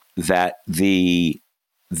issue, that the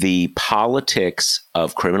politics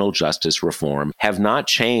of criminal justice reform have not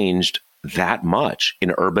changed that much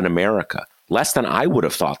in urban America, less than I would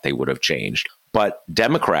have thought they would have changed. But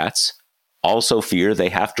Democrats also fear they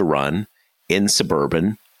have to run in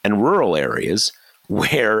suburban and rural areas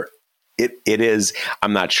where it is,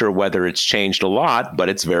 I'm not sure whether it's changed a lot, but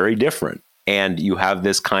it's very different. And you have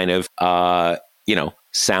this kind of,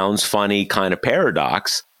 sounds funny kind of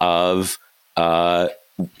paradox of,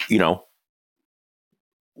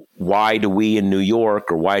 why do we in New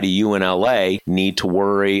York or why do you in LA need to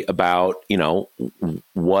worry about,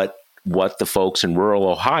 what the folks in rural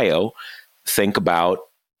Ohio think about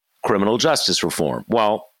criminal justice reform?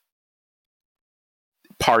 Well,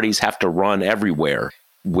 parties have to run everywhere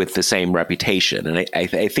with the same reputation. And I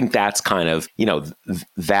think that's kind of,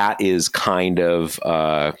 that is kind of,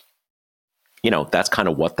 that's kind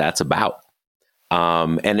of what that's about.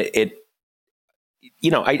 And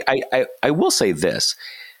I will say this,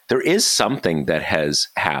 there is something that has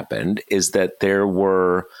happened is that there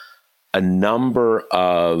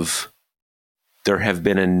have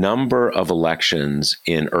been a number of elections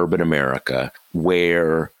in urban America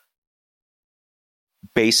where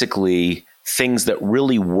basically things that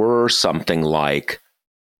really were something like,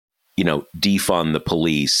 defund the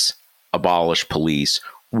police, abolish police,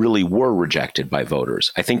 really were rejected by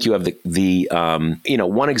voters. I think you have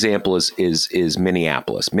one example is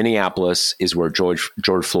Minneapolis. Minneapolis is where George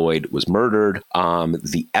Floyd was murdered.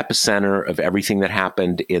 The epicenter of everything that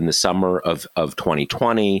happened in the summer of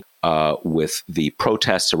 2020 with the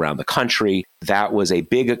protests around the country. That was a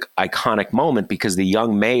big iconic moment because the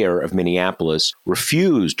young mayor of Minneapolis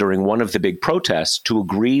refused during one of the big protests to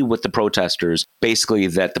agree with the protesters, basically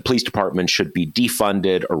that the police department should be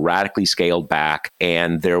defunded or radically scaled back.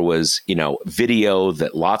 And there was, video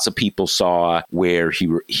that lots of people saw where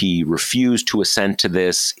he refused to assent to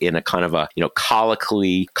this in a kind of a,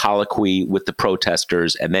 colloquy with the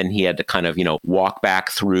protesters. And then he had to kind of, walk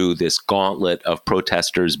back through this gauntlet of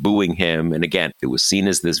protesters booing him. And again, it was seen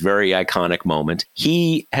as this very iconic moment.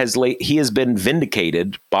 He has been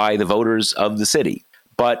vindicated by the voters of the city.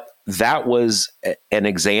 But that was an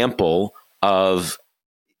example of,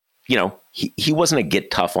 he wasn't a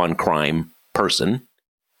get tough on crime person.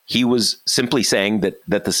 He was simply saying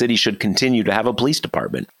that the city should continue to have a police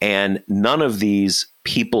department. And none of these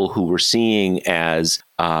people who were seeing as,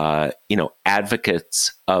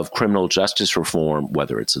 advocates of criminal justice reform,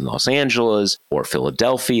 whether it's in Los Angeles or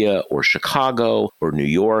Philadelphia or Chicago or New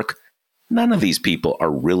York, none of these people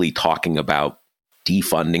are really talking about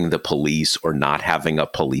defunding the police or not having a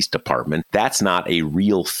police department. That's not a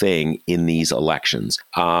real thing in these elections.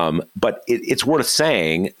 But it's worth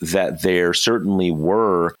saying that there certainly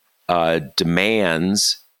were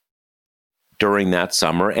demands during that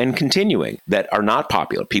summer and continuing that are not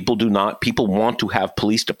popular. People want to have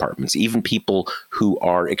police departments, even people who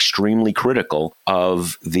are extremely critical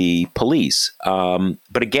of the police.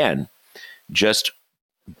 But again, just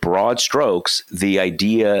broad strokes, the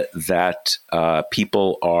idea that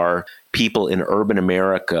people in urban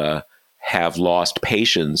America have lost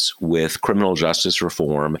patience with criminal justice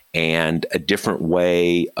reform and a different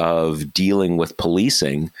way of dealing with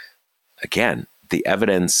policing. Again, the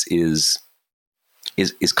evidence is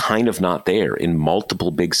kind of not there in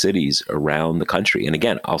multiple big cities around the country. And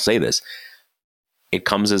again, I'll say this, it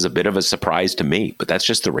comes as a bit of a surprise to me, but that's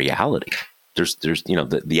just the reality. There's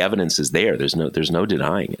the evidence is there. There's no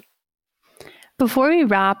denying it. Before we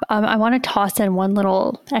wrap, I want to toss in one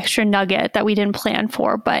little extra nugget that we didn't plan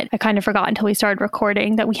for, but I kind of forgot until we started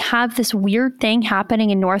recording, that we have this weird thing happening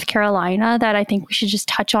in North Carolina that I think we should just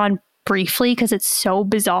touch on briefly because it's so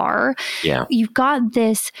bizarre. Yeah. You've got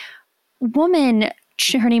this woman,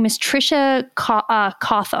 her name is Tricia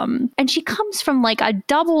Cotham, and she comes from like a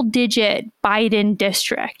double-digit Biden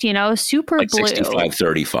district, super like blue.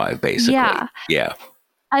 65-35, basically. Yeah. Yeah.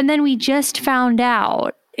 And then we just found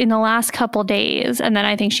out in the last couple days, and then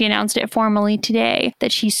I think she announced it formally today,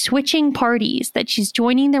 that she's switching parties, that she's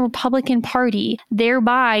joining the Republican Party,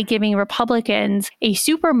 thereby giving Republicans a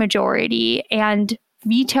supermajority and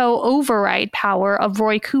veto override power of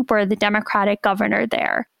Roy Cooper, the Democratic governor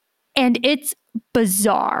there. And it's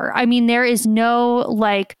bizarre. I mean, there is no,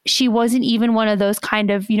 like, she wasn't even one of those kind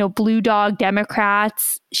of, blue dog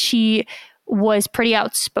Democrats. She was pretty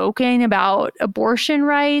outspoken about abortion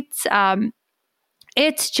rights.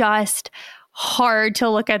 It's just hard to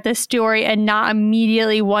look at this story and not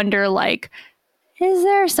immediately wonder, like, is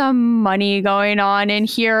there some money going on in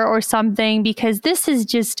here or something? Because this is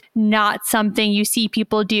just not something you see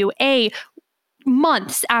people do.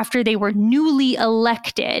 Months after they were newly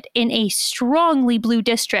elected in a strongly blue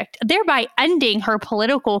district, thereby ending her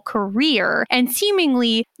political career, and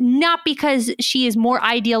seemingly not because she is more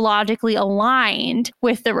ideologically aligned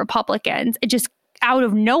with the Republicans, just out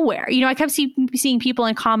of nowhere. I kept seeing people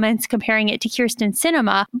in comments comparing it to Kyrsten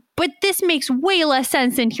Sinema, but this makes way less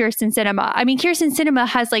sense than Kyrsten Sinema. I mean, Kyrsten Sinema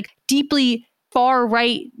has like deeply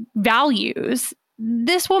far-right values.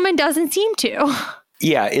 This woman doesn't seem to.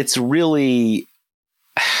 Yeah, it's really...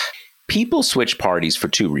 People switch parties for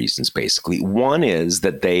two reasons, basically. One is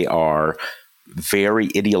that they are very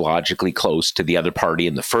ideologically close to the other party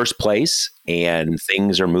in the first place, and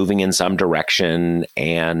things are moving in some direction.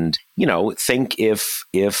 And, think if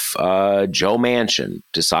Joe Manchin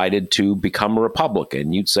decided to become a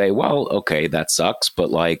Republican, you'd say, well, okay, that sucks. But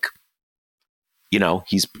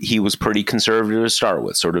he was pretty conservative to start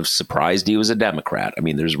with, sort of surprised he was a Democrat. I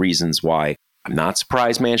mean, there's reasons why I'm not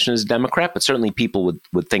surprised Manchin is a Democrat, but certainly people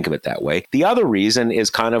would think of it that way. The other reason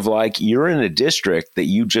is kind of like you're in a district that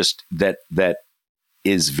you just that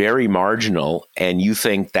is very marginal, and you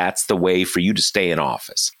think that's the way for you to stay in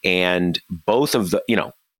office. And both of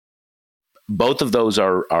those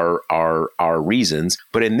are reasons.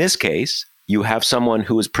 But in this case, you have someone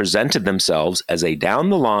who has presented themselves as a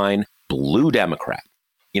down the line blue Democrat.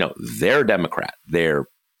 They're Democrat. They're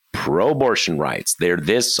pro-abortion rights. They're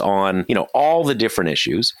this on, all the different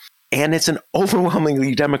issues. And it's an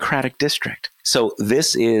overwhelmingly Democratic district. So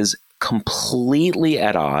this is completely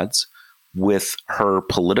at odds with her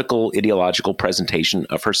political, ideological presentation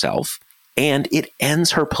of herself. And it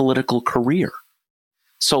ends her political career.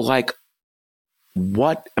 So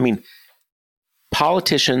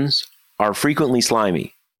politicians are frequently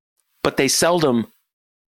slimy, but they seldom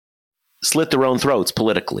slit their own throats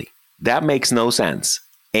politically. That makes no sense.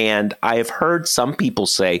 And I have heard some people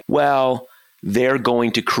say, well, they're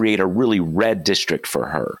going to create a really red district for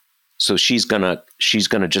her, so she's gonna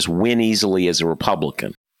just win easily as a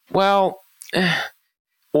Republican. Well,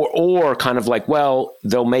 or kind of like, well,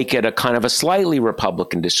 they'll make it a kind of a slightly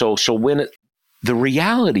Republican, so she'll win it. The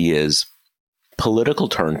reality is, political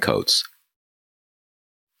turncoats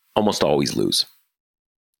almost always lose,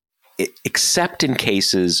 except in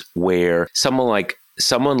cases where someone like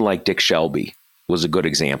Dick Shelby was a good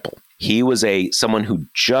example. He was someone who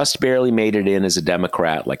just barely made it in as a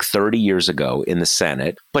Democrat like 30 years ago in the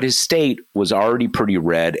Senate, but his state was already pretty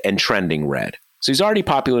red and trending red. So he's already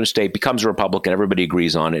popular in the state, becomes a Republican, everybody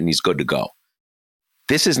agrees on it, and he's good to go.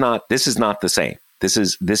 This is not the same. This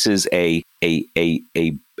is a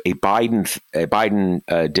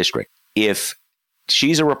Biden district. If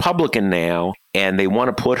she's a Republican now and they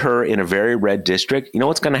want to put her in a very red district, you know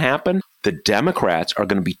what's going to happen? The Democrats are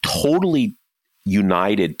going to be totally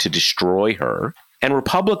united to destroy her. And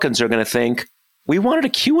Republicans are going to think, we wanted a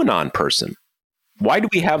QAnon person. Why do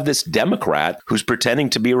we have this Democrat who's pretending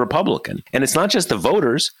to be a Republican? And it's not just the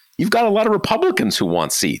voters. You've got a lot of Republicans who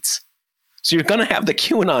want seats. So you're going to have the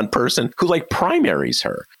QAnon person who primaries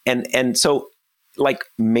her. And so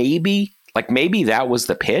maybe that was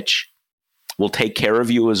the pitch. We'll take care of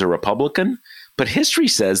you as a Republican. But history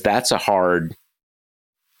says that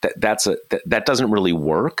doesn't really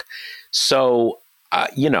work. So, I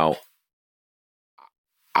don't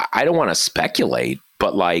want to speculate,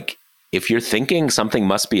 but if you're thinking something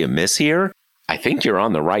must be amiss here, I think you're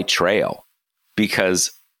on the right trail.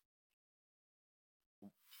 Because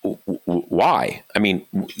why? I mean,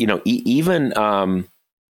 even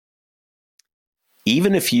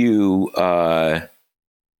if you,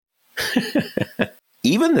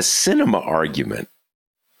 even the Sinema argument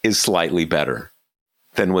is slightly better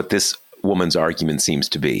than what this woman's argument seems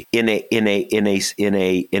to be in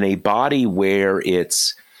a body where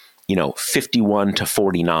it's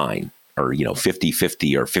 51-49 or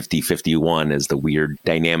 50-50 or 50-51 as the weird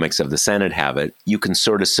dynamics of the Senate have it. You can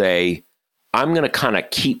sort of say, I'm going to kind of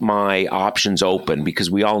keep my options open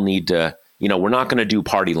because we all need to, we're not going to do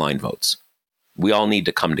party line votes. We all need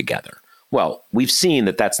to come together. well, we've seen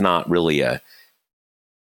that that's not really a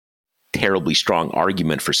terribly strong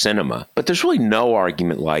argument for Sinema, but there's really no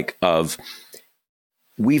argument like of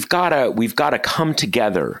we've got to come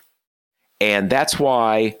together. And that's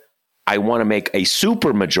why I want to make a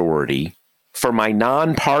supermajority for my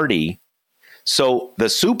non-party. So the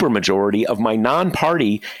supermajority of my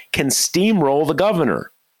non-party can steamroll the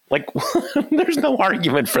governor. Like, there's no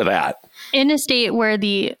argument for that. In a state where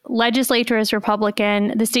the legislature is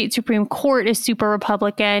Republican, the state Supreme Court is super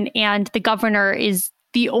Republican, and the governor is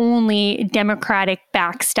the only Democratic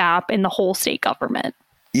backstop in the whole state government.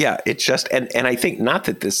 Yeah, it's just, and I think not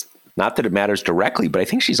that it matters directly, but I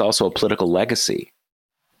think she's also a political legacy.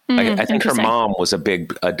 I think her mom was a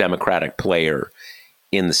big Democratic player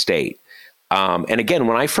in the state. And again,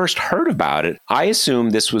 when I first heard about it, I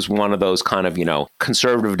assumed this was one of those kind of,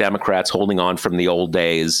 conservative Democrats holding on from the old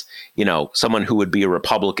days, someone who would be a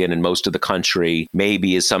Republican in most of the country,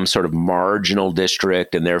 maybe is some sort of marginal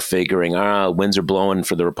district, and they're figuring, winds are blowing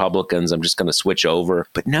for the Republicans, I'm just going to switch over.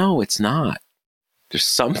 But no, it's not. There's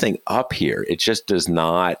something up here. It just does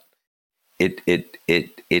not,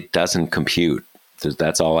 it doesn't compute.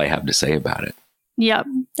 That's all I have to say about it. Yep.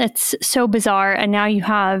 It's so bizarre. And now you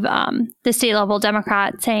have the state level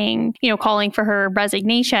Democrat saying, calling for her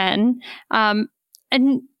resignation. And,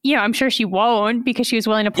 I'm sure she won't because she was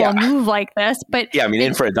willing to pull a move like this. But yeah, I mean,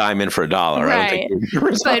 in for a dime, in for a dollar. Right.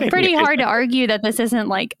 But pretty hard to argue that this isn't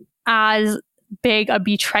like as big a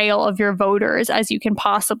betrayal of your voters as you can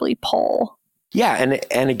possibly pull. Yeah.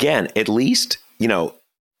 And again, at least Kyrsten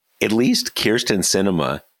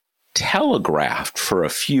Sinema telegraphed for a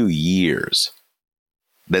few years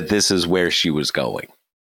that this is where she was going,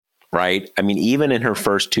 right? I mean, even in her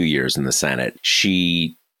first 2 years in the Senate,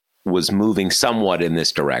 she was moving somewhat in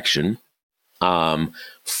this direction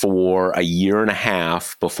for a year and a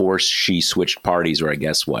half before she switched parties, or I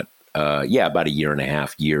guess about a year and a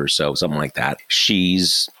half, year or so, something like that.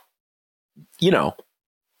 She's,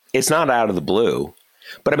 it's not out of the blue.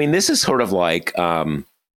 But I mean, this is sort of like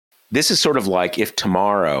if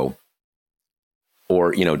tomorrow,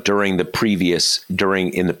 or, in the previous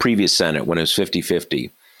Senate when it was 50-50,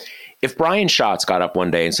 if Brian Schatz got up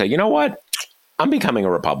one day and said, you know what, I'm becoming a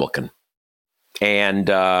Republican, and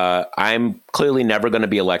I'm clearly never going to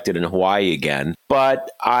be elected in Hawaii again,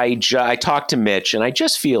 but I talked to Mitch, and I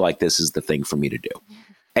just feel like this is the thing for me to do.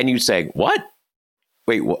 And you say, what?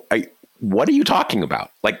 Wait, what are you talking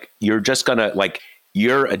about? Like, you're just going to,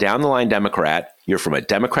 you're a down-the-line Democrat, you're from a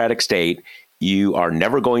Democratic state, you are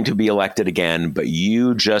never going to be elected again, but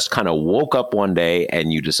you just kind of woke up one day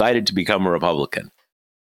and you decided to become a Republican.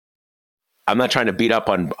 I'm not trying to beat up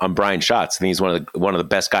on Brian Schatz. I think he's one of the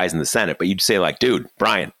best guys in the Senate, but you'd say dude,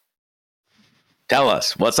 Brian, tell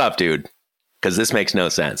us what's up, dude, because this makes no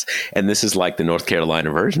sense. And this is like the North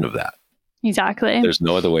Carolina version of that. Exactly. There's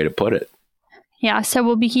no other way to put it. Yeah. So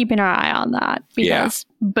we'll be keeping our eye on that because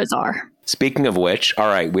bizarre. Speaking of which, all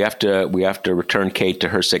right, we have to return Kate to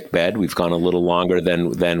her sick bed. We've gone a little longer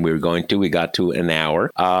than we were going to. We got to an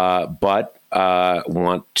hour, but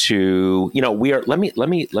want to, let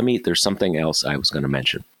me. There's something else I was going to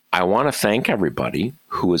mention. I want to thank everybody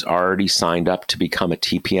who has already signed up to become a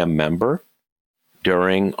TPM member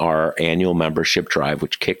during our annual membership drive,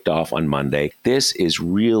 which kicked off on Monday. This is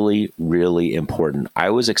really, really important.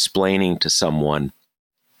 I was explaining to someone,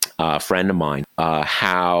 a friend of mine,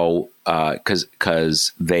 how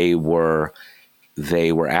because they were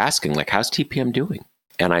asking, how's TPM doing?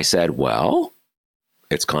 And I said, well,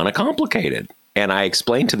 it's kind of complicated. And I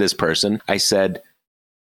explained to this person, I said,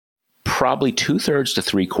 probably 2/3 to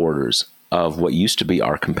 3/4 of what used to be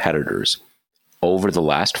our competitors over the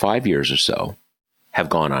last 5 years or so have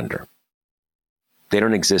gone under. They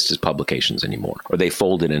don't exist as publications anymore, or they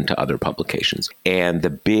folded into other publications. And the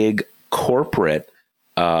big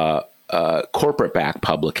corporate-backed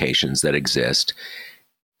publications that exist,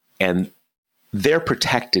 and they're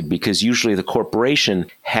protected because usually the corporation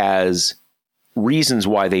has reasons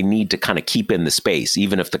why they need to kind of keep in the space,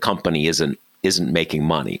 even if the company isn't making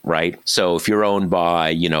money, right? So if you're owned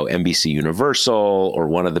by, NBC Universal or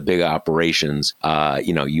one of the big operations,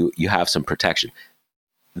 you have some protection.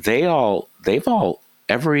 They've all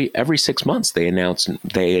every 6 months they announce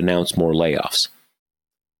more layoffs.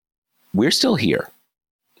 We're still here.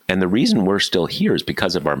 And the reason we're still here is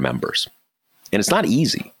because of our members. And it's not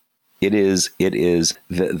easy. It is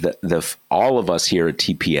the all of us here at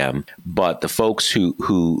TPM, but the folks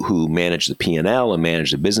who manage the P&L and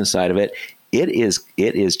manage the business side of it, it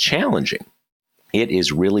is challenging It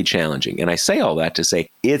is really challenging. And I say all that to say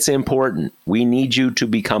it's important. We need you to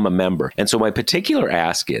become a member. And so my particular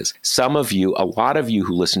ask is, some of you, a lot of you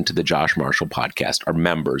who listen to the Josh Marshall podcast are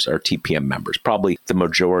members, are TPM members, probably the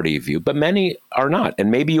majority of you, but many are not.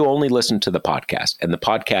 And maybe you only listen to the podcast, and the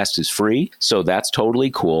podcast is free. So that's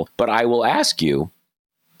totally cool. But I will ask you,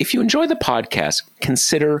 if you enjoy the podcast,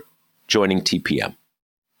 consider joining TPM.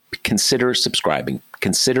 Consider subscribing,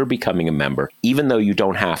 consider becoming a member, even though you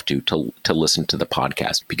don't have to listen to the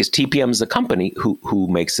podcast, because TPM is the company who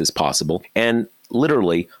makes this possible. And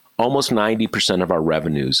literally almost 90% of our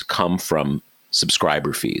revenues come from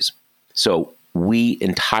subscriber fees. So we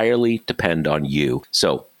entirely depend on you.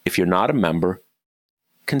 So if you're not a member,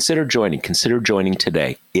 consider joining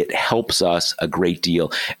today. It helps us a great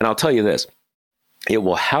deal. And I'll tell you this, it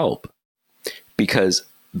will help because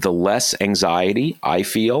the less anxiety I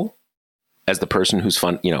feel as the person who's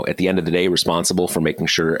at the end of the day responsible for making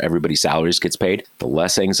sure everybody's salaries gets paid, the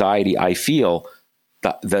less anxiety I feel,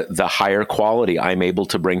 the higher quality I'm able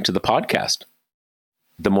to bring to the podcast.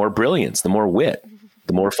 The more brilliance, the more wit,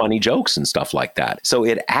 the more funny jokes and stuff like that. So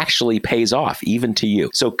it actually pays off even to you.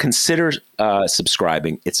 So consider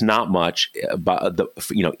subscribing. It's not much, but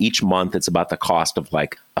each month it's about the cost of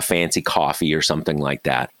like a fancy coffee or something like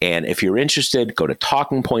that. And if you're interested, go to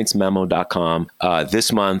talkingpointsmemo.com.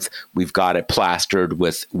 This month we've got it plastered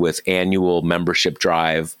with annual membership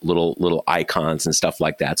drive, little icons and stuff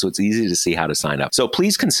like that. So it's easy to see how to sign up. So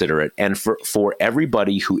please consider it. And for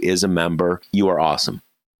everybody who is a member, you are awesome.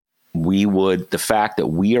 The fact that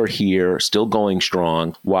we are here still going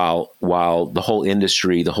strong while the whole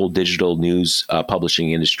industry, the whole digital news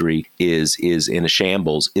publishing industry is in a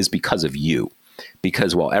shambles is because of you.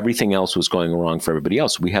 Because while everything else was going wrong for everybody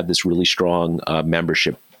else, we have this really strong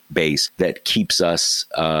membership base that keeps us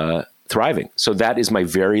thriving. So that is my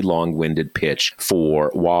very long-winded pitch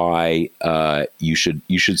for why you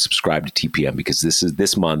should subscribe to TPM, because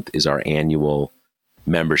this month is our annual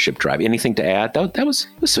membership drive. Anything to add? It was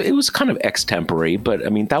kind of extempore, but I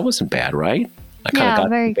mean that wasn't bad, right? I kind of got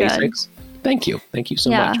the basics. Good. Thank you so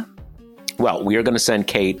much. Well, we are going to send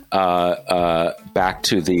Kate back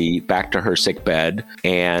to her sick bed,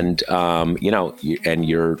 and I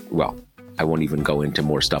won't even go into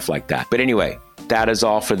more stuff like that. But anyway, that is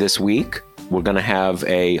all for this week. We're going to have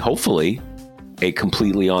hopefully a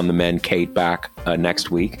completely on the mend Kate back next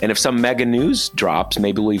week. And if some mega news drops,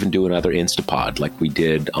 maybe we'll even do another Instapod like we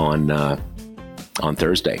did on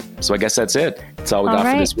Thursday. So I guess that's it. That's all we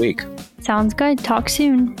got for this week. Sounds good. Talk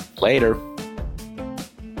soon. Later.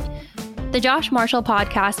 The Josh Marshall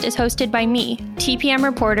podcast is hosted by me, TPM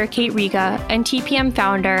reporter Kate Riga, and TPM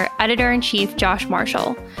founder, editor-in-chief Josh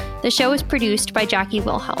Marshall. The show is produced by Jackie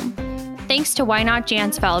Wilhelm. Thanks to Why Not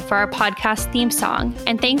Jansfeld for our podcast theme song,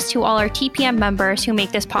 and thanks to all our TPM members who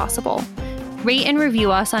make this possible. Rate and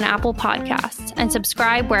review us on Apple Podcasts, and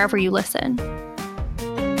subscribe wherever you listen.